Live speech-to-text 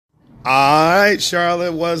All right,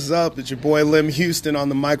 Charlotte, what's up? It's your boy Lim Houston on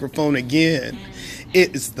the microphone again.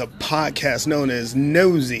 It is the podcast known as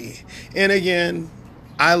Nosy. And again,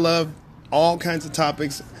 I love all kinds of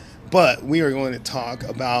topics, but we are going to talk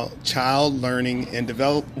about child learning and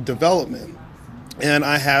development. And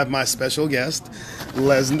I have my special guest,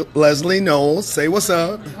 Lesley Knowles. Say what's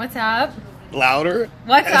up. What's up? Louder.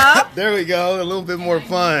 What's up? There we go. A little bit more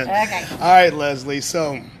fun. Okay. All right, Lesley.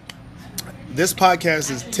 So this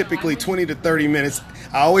podcast is typically 20 to 30 minutes.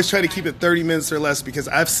 I always try to keep it 30 minutes or less because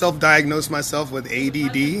I've self-diagnosed myself with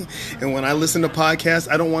ADD. And when I listen to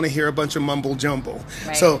podcasts, I don't want to hear a bunch of mumble jumble.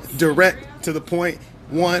 Right. So direct to the point.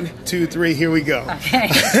 1, 2, 3, here we go. Okay.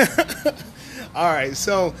 All right.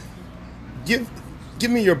 So give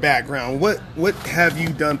me your background. What have you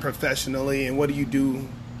done professionally and what do you do?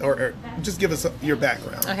 Or just give us your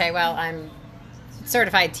background. Okay, well, I'm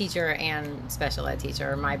certified teacher and special ed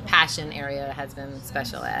teacher. My passion area has been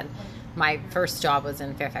special ed. My first job was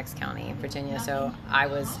in Fairfax County, Virginia, so I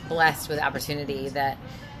was blessed with the opportunity that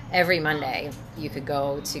every Monday you could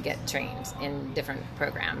go to get trained in different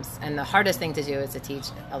programs. And the hardest thing to do is to teach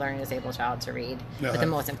a learning disabled child to read, but the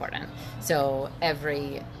most important. So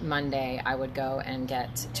every Monday I would go and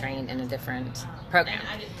get trained in a different program.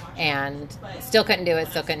 And still couldn't do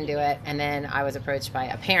it. And then I was approached by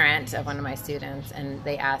a parent of one of my students, and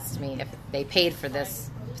they asked me if they paid for this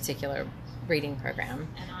particular reading program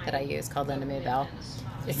that I use called Linda Mood Bell.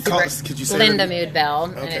 Could you say Linda Mood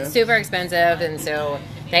Bell, okay. And it's super expensive, and so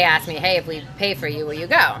they asked me, hey, if we pay for you, will you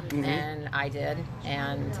go? Mm-hmm. And I did,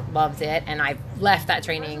 and loved it, and I left that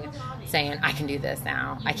training saying, I can do this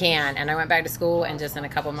now. I can. And I went back to school, and just in a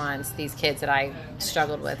couple months, these kids that I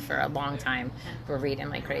struggled with for a long time were reading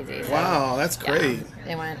like crazy. So, wow, that's great. Yeah,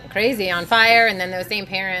 they went crazy on fire, and then those same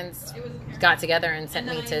parents got together and sent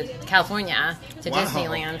me to California, to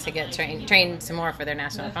Disneyland, to get trained some more for their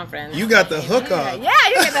national conference. You got the hookup. Yeah,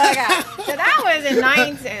 you get the hookup. So that was in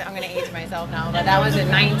I'm going to age myself now, but that was in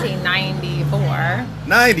 1994.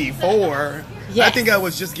 94? Yes. I think I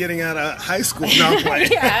was just getting out of high school. No,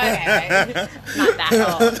 Yeah, okay. Not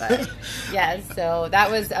that old, but yes. So that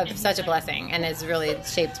was such a blessing, and it's really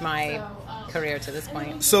shaped my career to this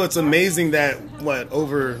point. So it's amazing that,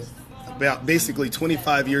 over about basically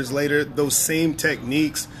 25 years later, those same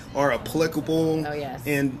techniques are applicable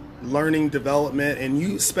in learning development, and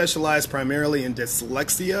you specialize primarily in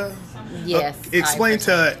dyslexia. Yes. Explain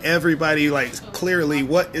to everybody, clearly,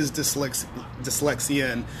 what is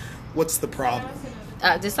dyslexia and what's the problem?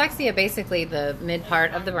 Dyslexia, basically the mid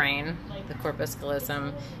part of the brain, the corpus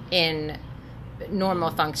callosum, in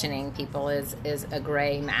normal functioning people is a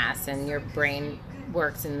gray mass, and your brain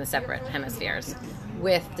works in the separate hemispheres.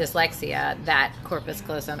 With dyslexia, that corpus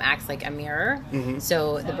callosum acts like a mirror,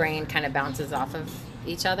 so the brain kind of bounces off of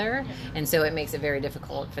each other, and so it makes it very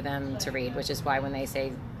difficult for them to read, which is why when they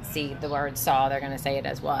see the word saw, they're going to say it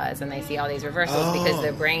as was, and they see all these reversals because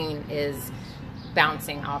the brain is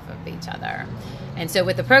bouncing off of each other. And so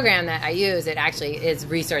with the program that I use, it actually is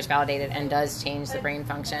research validated and does change the brain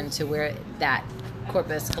function to where that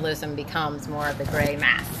corpus callosum becomes more of the gray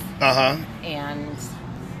mass. And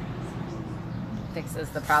fixes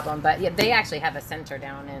the problem. But yeah, they actually have a center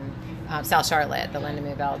down in South Charlotte, the Linda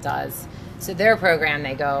Mood Bell does. So their program,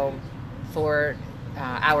 they go 4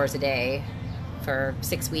 hours a day for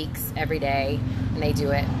 6 weeks every day, and they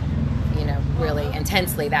do it, really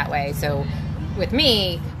intensely that way. So with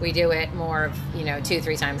me, we do it more,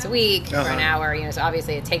 2-3 times a week for an hour. So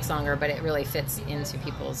obviously it takes longer, but it really fits into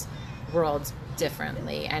people's worlds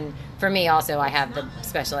differently. And for me also, I have the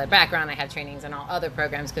special ed background. I have trainings in all other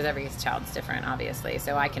programs because every child's different, obviously.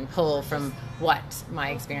 So I can pull from what my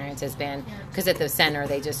experience has been, because at the center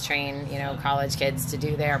they just train, college kids to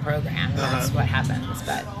do their program. That's what happens.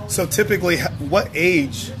 But so typically, what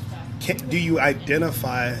age do you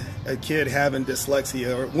identify a kid having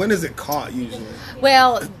dyslexia, or when is it caught usually?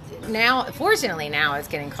 Well, fortunately now it's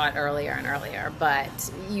getting caught earlier and earlier,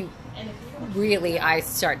 but I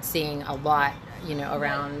start seeing a lot,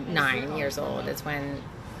 around 9 years old is when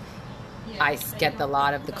I get a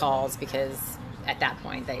lot of the calls, because at that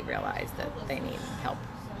point they realize that they need help.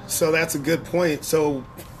 So that's a good point. So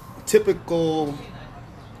typical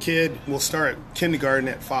kid will start kindergarten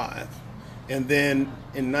at 5, and then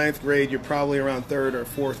in 9th grade you're probably around 3rd or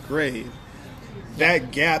 4th grade.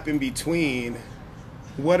 That gap in between,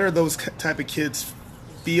 what are those type of kids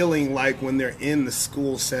feeling like when they're in the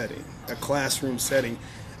school setting, a classroom setting?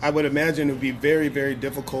 I would imagine it would be very, very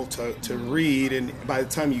difficult to read, and by the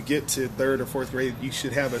time you get to 3rd or 4th grade, you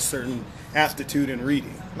should have a certain aptitude in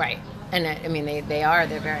reading. Right. And I mean, they're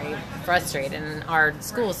very frustrated. And our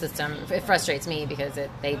school system, it frustrates me because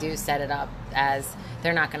they do set it up as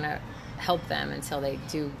they're not going to help them until they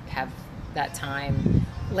do have that time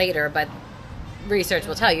later. But research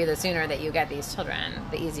will tell you the sooner that you get these children,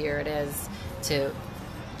 the easier it is to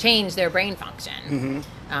change their brain function.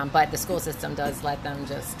 But the school system does let them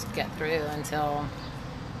just get through until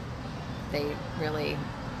they really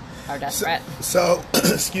are desperate. So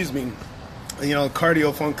excuse me.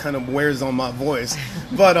 Cardio funk kind of wears on my voice.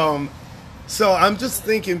 But so I'm just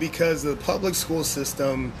thinking, because the public school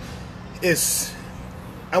system is,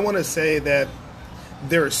 I want to say that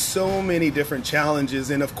there are so many different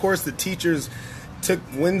challenges. And of course, the teachers took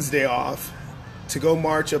Wednesday off to go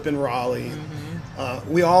march up in Raleigh.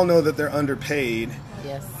 We all know that they're underpaid.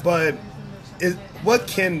 Yes. But if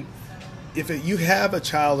you have a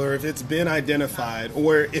child, or if it's been identified,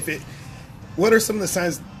 or what are some of the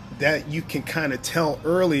signs that you can kind of tell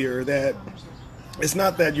earlier that it's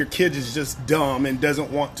not that your kid is just dumb and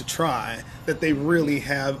doesn't want to try, that they really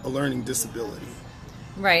have a learning disability?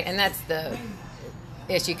 Right, and that's the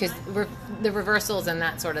issue, because the reversals and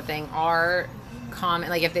that sort of thing are common.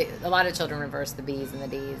 Like a lot of children reverse the B's and the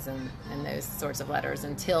D's and those sorts of letters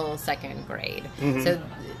until second grade. So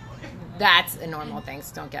that's a normal thing,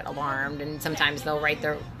 so don't get alarmed. And sometimes they'll write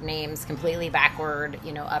their names completely backward,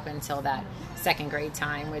 up until that second grade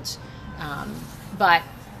time, which, and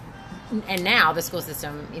now the school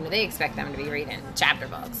system, they expect them to be reading chapter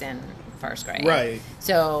books in first grade. Right.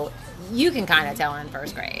 So you can kind of tell in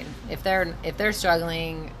first grade if they're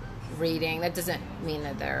struggling reading. That doesn't mean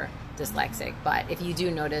that they're dyslexic, but if you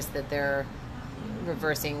do notice that they're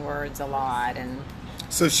reversing words a lot. And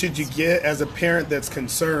so should you get, as a parent that's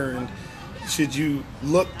concerned, should you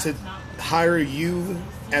look to hire you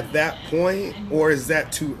at that point, or is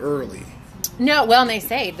that too early? No, well, and they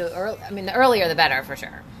say the earlier the better, for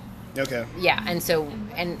sure. Okay. Yeah, and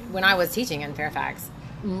when I was teaching in Fairfax,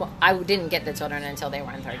 I didn't get the children until they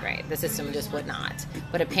were in third grade. The system just would not.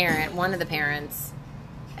 But one of the parents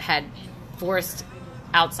had forced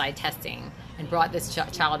outside testing and brought this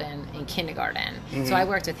child in kindergarten. So I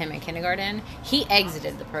worked with him in kindergarten. He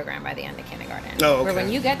exited the program by the end of kindergarten. Oh, okay. Where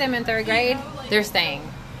when you get them in third grade, they're staying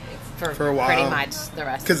for a while, pretty much the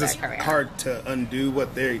rest of their career. Because it's hard to undo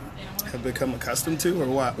what they have become accustomed to, or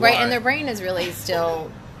what? Right, and their brain is really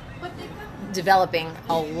still developing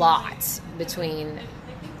a lot between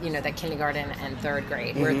the kindergarten and third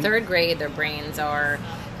grade. Where third grade, their brains are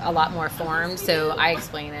a lot more formed. So I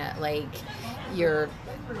explain it like you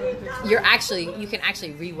can actually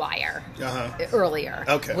rewire earlier.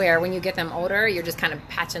 Okay. Where when you get them older, you're just kind of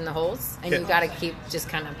patching the holes, and you got to keep just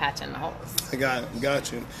kind of patching the holes. I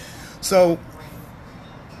got you. So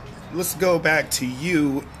let's go back to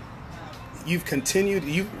you. You've continued.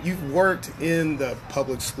 You've worked in the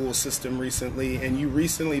public school system recently, and you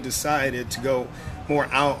recently decided to go more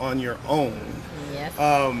out on your own. Yes.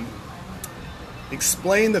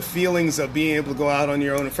 Explain the feelings of being able to go out on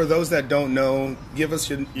your own. And for those that don't know, give us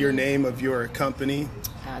your name of your company.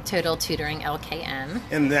 Total Tutoring, LKN.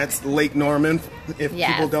 And that's Lake Norman, if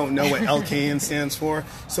people don't know what LKN stands for.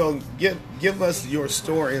 So give us your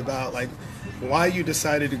story about why you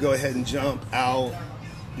decided to go ahead and jump out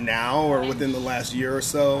now, or within the last year or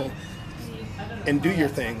so, and do your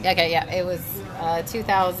thing. Okay, yeah. It was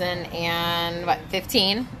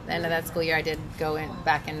 2015. The end of that school year, I did go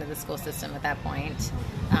back into the school system at that point.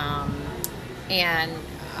 And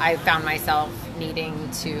I found myself needing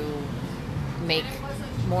to make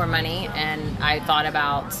more money, and I thought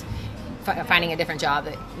about finding a different job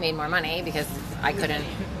that made more money, because I couldn't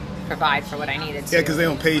provide for what I needed to. Yeah, because they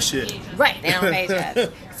don't pay shit. Right, they don't pay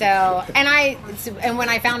shit. So, and when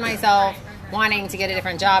I found myself wanting to get a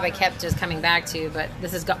different job, I kept just coming back to, but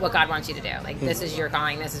this is what God wants you to do. This is your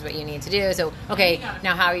calling. This is what you need to do. So, okay,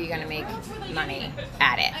 now how are you going to make money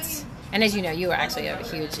at it? And as you know, you were actually a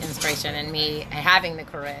huge inspiration in me having the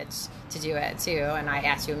courage to do it too. And I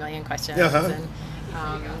asked you a million questions. And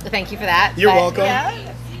thank you for that. You're welcome.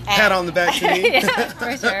 Yeah. Pat on the back to me. Yeah,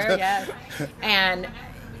 for sure. Yeah. And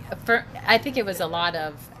I think it was a lot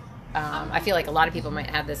of. I feel like a lot of people might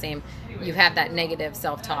have the same. You have that negative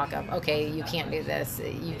self-talk of, okay, you can't do this,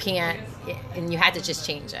 you can't, and you had to just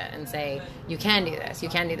change it and say, you can do this,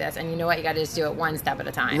 and you know what, you got to just do it one step at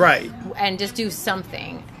a time. Right. And just do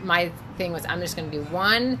something. My thing was, I'm just going to do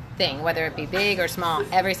one thing, whether it be big or small,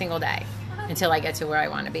 every single day, until I get to where I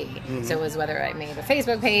want to be. Mm-hmm. So it was whether I made a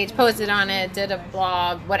Facebook page, posted on it, did a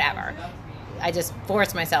blog, whatever. I just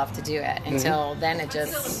forced myself to do it until then it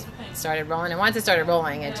just started rolling. And once it started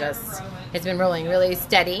rolling, it's been rolling really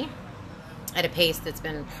steady. at a pace that's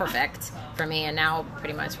been perfect for me, and now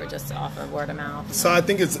pretty much we're just off of word of mouth. So I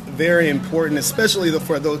think it's very important, especially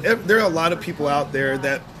for those. There are a lot of people out there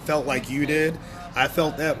that felt like you did. I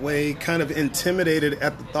felt that way, kind of intimidated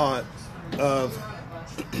at the thought of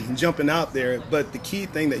jumping out there. But the key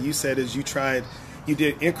thing that you said is you did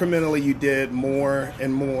incrementally, you did more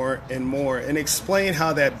and more and more, and explain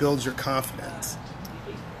how that builds your confidence.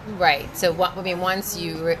 Right. So once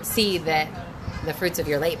you see that the fruits of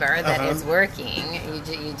your labor that is working,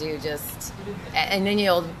 you do just, and then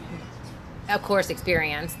you'll, of course,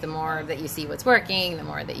 experience the more that you see what's working, the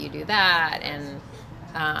more that you do that, and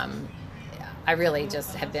I really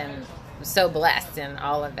just have been so blessed in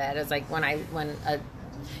all of it. It's like when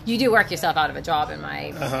you do work yourself out of a job in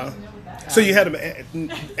my. So you had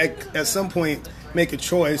to at some point make a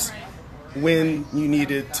choice when you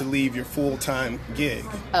needed to leave your full-time gig.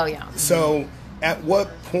 Oh yeah. So at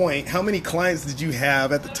what point, how many clients did you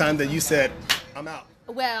have at the time that you said, I'm out?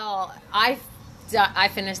 Well, I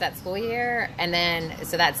finished that school year, and then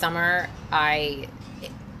so that summer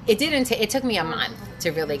it took me a month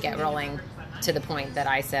to really get rolling to the point that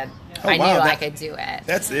I said I knew I could do it.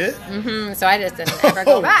 That's it? Mm-hmm. So I just didn't ever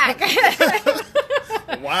go back.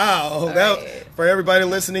 Wow. Right. For everybody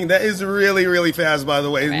listening, that is really, really fast, by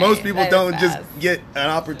the way. Right. Most people don't just get an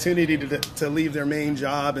opportunity to leave their main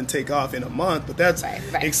job and take off in a month, but that's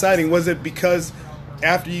exciting. Was it because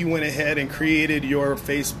after you went ahead and created your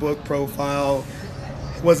Facebook profile,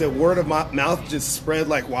 was it word of mouth just spread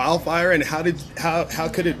like wildfire? And how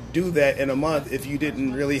could it do that in a month if you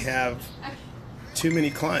didn't really have too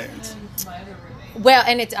many clients? Well,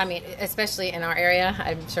 and especially in our area,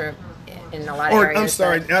 I'm sure in a lot of areas. I'm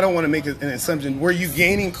sorry, I don't want to make an assumption. Were you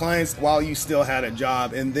gaining clients while you still had a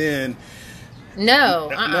job, and then? No,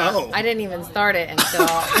 no, I didn't even start it until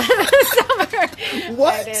summer.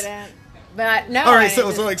 What? I didn't. But no. All right,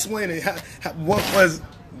 so explain it. What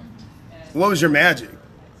was your magic?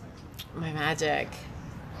 My magic.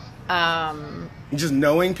 Just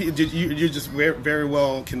knowing people. You're just very, very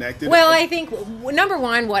well connected. Well, I think number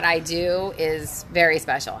one, what I do is very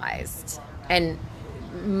specialized and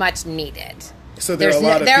much needed. So there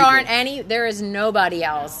is nobody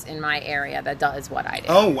else in my area that does what I do.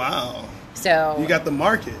 Oh wow! So you got the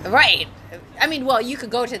market, right? I mean, well, you could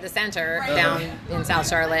go to the center down in South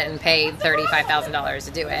Charlotte and pay $35,000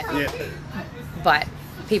 to do it. Yeah. But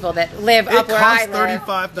people that live up where I live,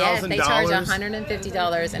 $35,000. They charge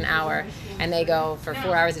 $150 an hour, and they go for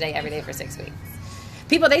 4 hours a day every day for 6 weeks.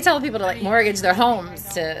 They tell people to like mortgage their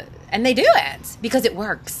homes and they do it because it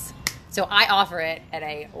works. So I offer it at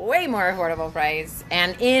a way more affordable price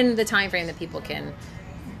and in the time frame that people can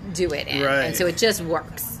do it in. Right. And so it just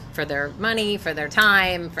works for their money, for their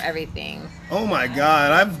time, for everything. Oh my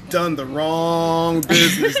God, I've done the wrong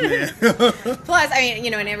business, man. Plus, I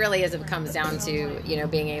mean, and it really is, it comes down to,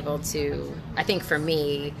 being able to, I think for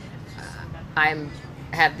me, I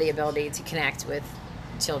have the ability to connect with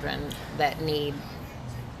children that need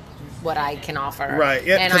what I can offer. Right,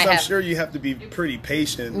 yeah, because I'm sure you have to be pretty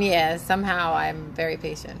patient. Yeah, somehow I'm very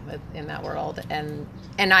patient in that world. And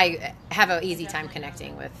I have an easy time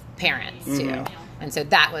connecting with parents, too. Mm-hmm. And so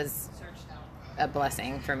that was a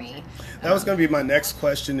blessing for me. That was going to be my next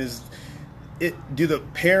question do the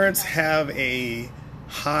parents have a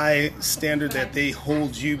high standard that they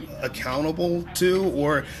hold you accountable to,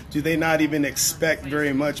 or do they not even expect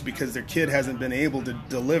very much because their kid hasn't been able to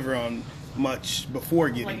deliver on much before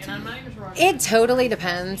getting to you? It totally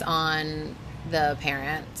depends on the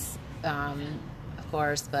parents, of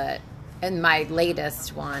course, and my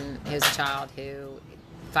latest one is a child who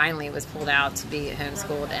finally was pulled out to be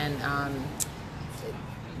homeschooled, and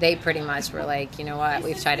they pretty much were like, you know what,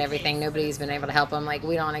 we've tried everything, nobody's been able to help them, like,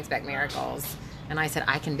 we don't expect miracles. And I said,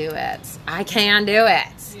 I can do it. I can do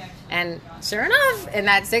it. And sure enough, in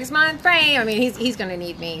that 6 month frame, I mean, he's going to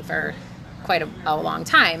need me for quite a long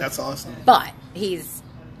time. That's awesome. But he's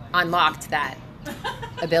unlocked that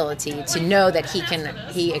ability to know that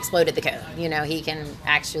he exploded the code. He can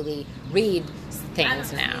actually read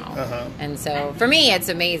things now. Uh-huh. And so for me, it's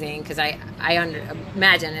amazing because I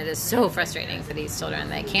imagine it is so frustrating for these children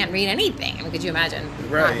that can't read anything. I mean, could you imagine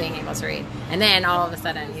not being able to read? And then all of a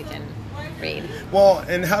sudden you can read. Well,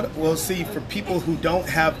 and see, for people who don't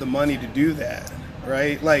have the money to do that,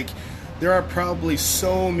 right? Like, there are probably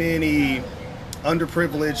so many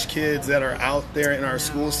underprivileged kids that are out there in our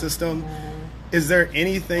school system. Is there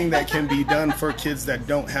anything that can be done for kids that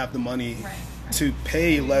don't have the money to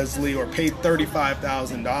pay Lesley or pay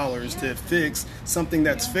 $35,000 to fix something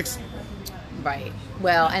that's fixable? Right.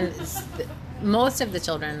 Well, and most of the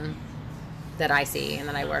children that I see and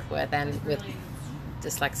that I work with, and with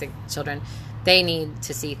dyslexic children, they need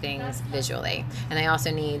to see things visually, and they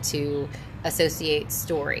also need to associate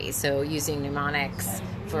stories. So using mnemonics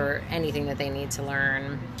for anything that they need to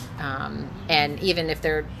learn, and even if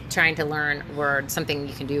they're trying to learn words, something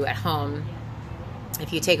you can do at home.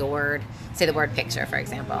 If you take a word, say the word picture, for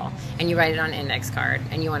example, and you write it on an index card,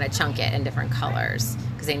 and you want to chunk it in different colors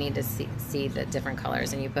because they need to see the different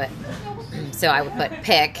colors, and you put, so I would put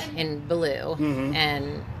pick in blue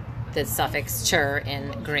and the suffix chur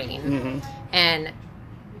in green. And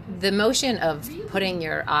the motion of putting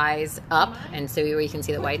your eyes up, and so you can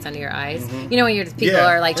see the whites under your eyes. You know, when people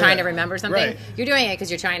are like trying to remember something, you're doing it because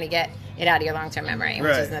you're trying to get it out of your long-term memory,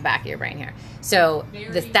 which is in the back of your brain here. So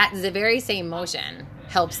that the very same motion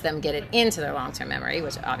helps them get it into their long-term memory,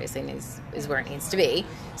 which obviously is where it needs to be.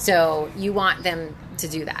 So you want them to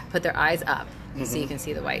do that. Put their eyes up so you can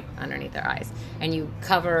see the white underneath their eyes. And you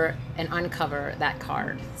cover and uncover that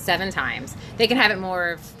card 7 times. They can have it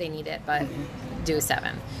more if they need it, but do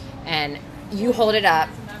 7. And you hold it up.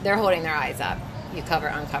 They're holding their eyes up. You cover,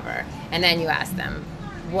 uncover. And then you ask them,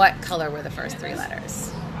 what color were the first 3 letters?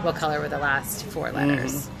 What color were the last 4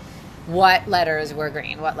 letters? What letters were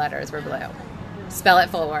green? What letters were blue? Spell it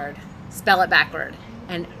forward. Spell it backward.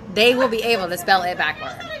 And they will be able to spell it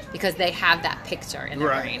backward because they have that picture in their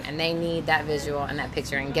brain. And they need that visual and that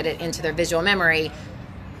picture and get it into their visual memory,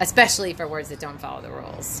 especially for words that don't follow the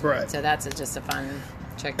rules. Right. So that's just a fun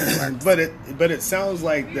trick that works. But it sounds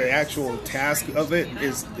like the actual task of it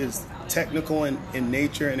is technical in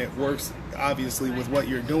nature, and it works obviously with what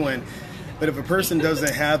you're doing. But if a person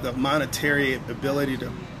doesn't have the monetary ability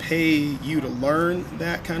to pay you to learn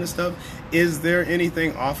that kind of stuff, is there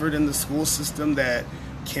anything offered in the school system that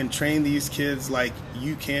can train these kids like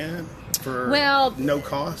you can for no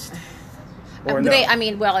cost? Or no?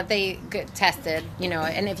 If they get tested,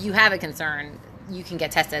 and if you have a concern, you can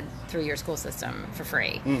get tested through your school system for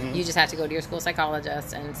free. You just have to go to your school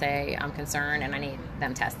psychologist and say, I'm concerned and I need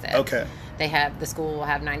them tested. Okay. The school will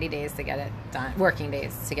have 90 days to get it done, working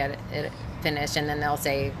days to get it finished, and then they'll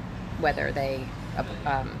say whether they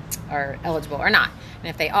are eligible or not. And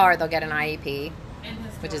if they are, they'll get an IEP,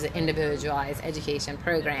 which is an individualized education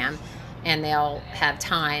program, and they'll have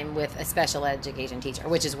time with a special education teacher,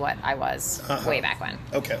 which is what I was way back when.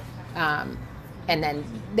 Okay. And then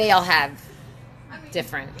they all have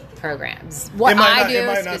different programs. What I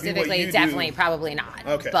do specifically, definitely, probably not.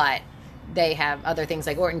 Okay. But they have other things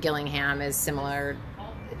like Orton Gillingham is similar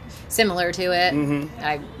to it.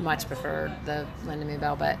 I much prefer the Linda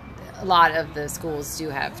Mubel, but a lot of the schools do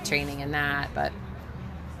have training in that, but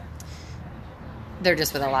they're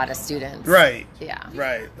just with a lot of students. Right. Yeah.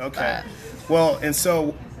 Right. Okay. And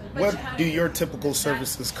so what do your typical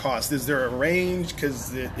services cost? Is there a range?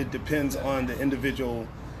 Because it depends on the individual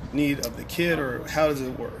need of the kid, or how does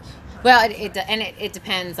it work? Well, it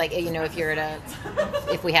depends. Like,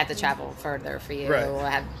 if we had to travel further for you, we'll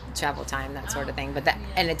have travel time, that sort of thing. But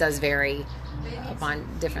it does vary upon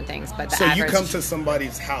different things. But you come to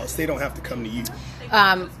somebody's house; they don't have to come to you.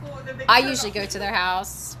 I usually go to their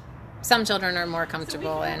house. Some children are more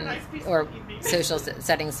comfortable or social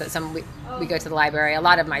settings. So some we go to the library. A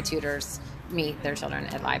lot of my tutors meet their children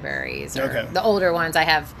at libraries. Or the older ones, I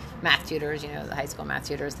have math tutors, the high school math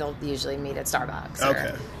tutors, they'll usually meet at Starbucks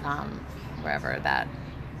or wherever that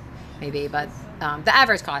may be. But the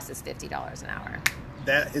average cost is $50 an hour.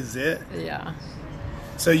 That is it? Yeah.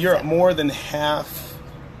 So you're more than half.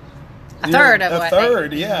 A third of what? A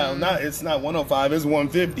third, It's not 105, it's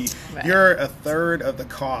 150. Right. You're a third of the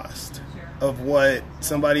cost of what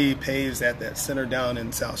somebody pays at that center down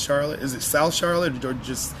in South Charlotte. Is it South Charlotte or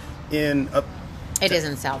just in up? It is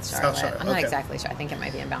in South Charlotte. I'm not okay. exactly sure. I think it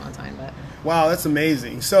might be in Ballantyne, but wow, that's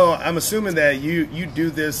amazing. So I'm assuming that you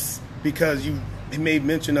do this because you made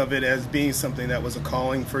mention of it as being something that was a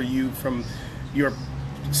calling for you from your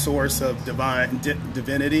source of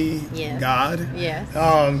divinity, God. Yes.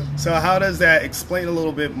 So how does that explain a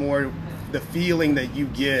little bit more the feeling that you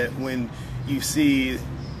get when you see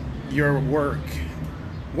your work?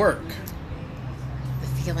 The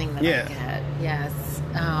feeling that I get, yes.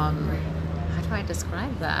 How do I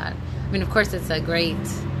describe that? I mean, of course, it's a great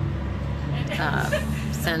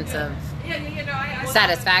sense of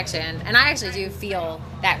satisfaction, and I actually do feel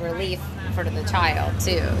that relief for the child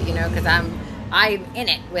too. Because I'm in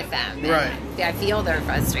it with them, and I feel their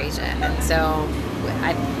frustration, and so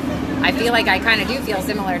I feel like I kind of do feel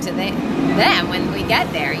similar to them when we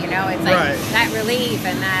get there. It's like that relief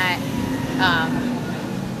and that.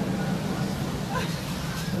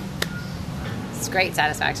 It's great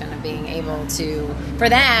satisfaction of being able to, for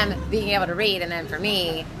them, being able to read, and then for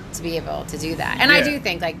me, to be able to do that. And I do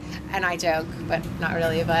think, like, and I joke, but not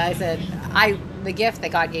really, but I said, the gift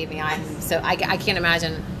that God gave me, I can't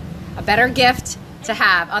imagine a better gift to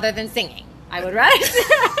have other than singing. I would rather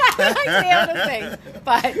like to be able to sing,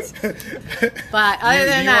 but other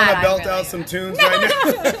than that, you want to belt out some tunes right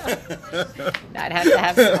now? I'd have to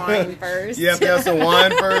have some wine first. You have to have some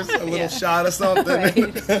wine first, a little shot or something. Right.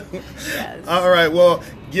 Yes. All right. Well,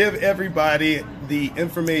 give everybody the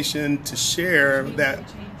information to share that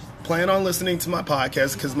plan on listening to my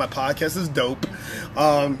podcast, because my podcast is dope.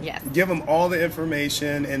 Yes. Give them all the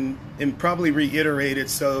information and probably reiterate it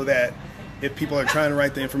so that if people are trying to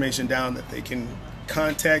write the information down, that they can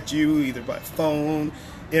contact you either by phone,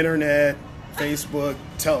 internet, Facebook.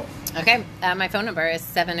 Tell them. Okay. My phone number is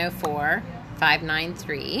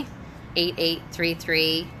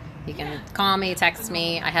 704-593-8833. You can call me, text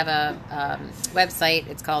me. I have a website.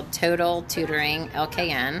 It's called Total Tutoring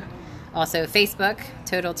LKN. Also Facebook,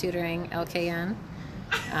 Total Tutoring LKN.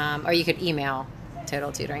 Or you could email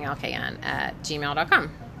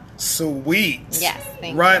totaltutoringlkn@gmail.com. Sweet. Yes,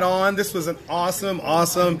 thank right you. On. This was an awesome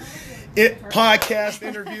podcast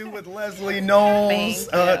interview with Lesley Knowles.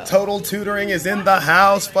 Total Tutoring is in the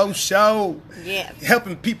house for show. Yes.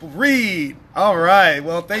 Helping people read. All right.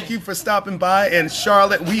 Well, thank you for stopping by. And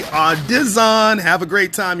Charlotte, we are Dizon. Have a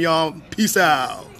great time, y'all. Peace out.